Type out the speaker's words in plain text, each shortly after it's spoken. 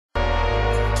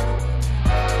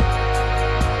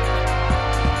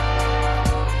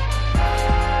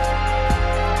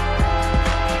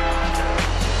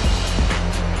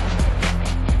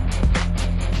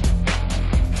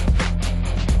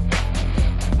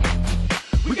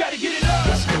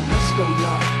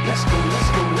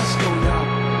let's go, y'all.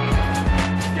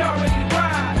 Y'all ready to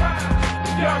ride?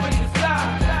 Y'all ready to fly?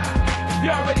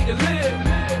 Y'all ready to live?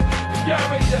 Y'all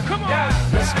ready to die?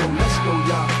 Let's go,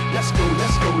 y'all. Let's go,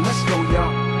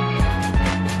 y'all.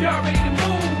 Y'all ready to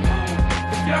move?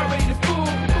 If y'all ready to fool?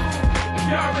 If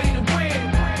y'all ready to win?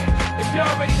 If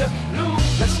y'all ready to lose?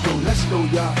 Let's go,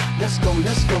 y'all. Let's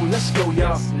go,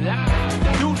 y'all.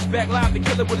 Dudes back live, the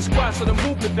killer with a squad, so the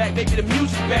movement back, maybe the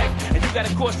music back. And you got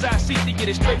a courtside seat to get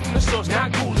it straight from the source. Now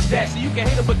how cool is that? So you can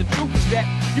hate them, but the truth is that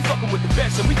you fucking with the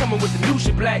best, and we coming with the new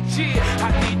shit, black. Yeah,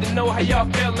 I need to know how y'all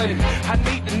feeling. I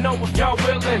need to know if y'all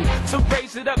willing. So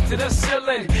raise it up to the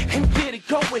ceiling and get it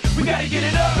going. We gotta get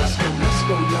it up. Let's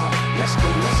go, y'all. Let's go,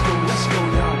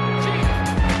 y'all.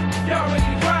 Y'all ready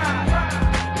to ride?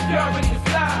 Y'all ready to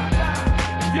fly?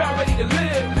 Y'all ready to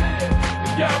live?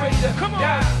 Y'all ready to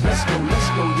die? Let's go,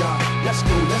 y'all. Let's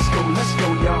go,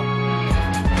 y'all.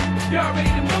 Y'all ready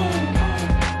to move?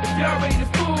 If y'all ready to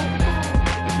fool?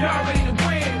 If y'all ready to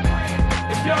win?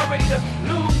 If y'all ready to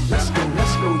lose? Let's go,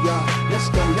 y'all. Let's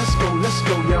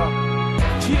go, y'all.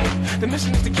 Yeah, the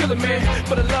mission is to kill a man.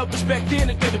 For the love, respect, and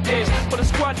the dividends. For the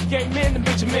squad, the game, and the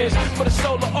Benjamins. For the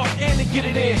solo art, and to get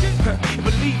it in.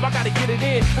 Believe I gotta get it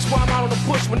in. That's why I'm out on the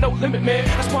push with no limit, man.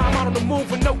 That's why I'm out on the move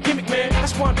with no gimmick, man.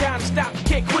 That's why I'm down to stop,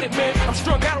 can't quit it, man. I'm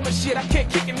strung out on this shit, I can't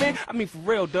kick it, man. I mean, for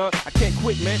real, dog, I can't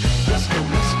quit, man. Let's go,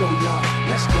 y'all.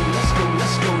 Let's go,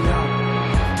 y'all.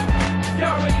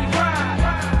 Y'all ready to ride?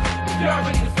 Y'all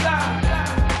ready to fly?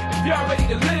 Y'all ready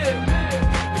to live?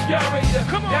 Y'all ready to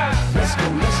die? Let's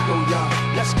go, y'all.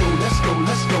 Let's go,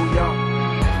 y'all.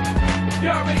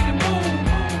 Y'all ready to move?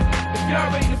 If y'all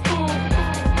ready to fool?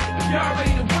 If y'all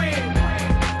ready to win?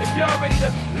 If y'all ready to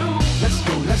lose?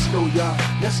 Let's go, y'all.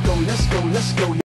 Let's go, y'all.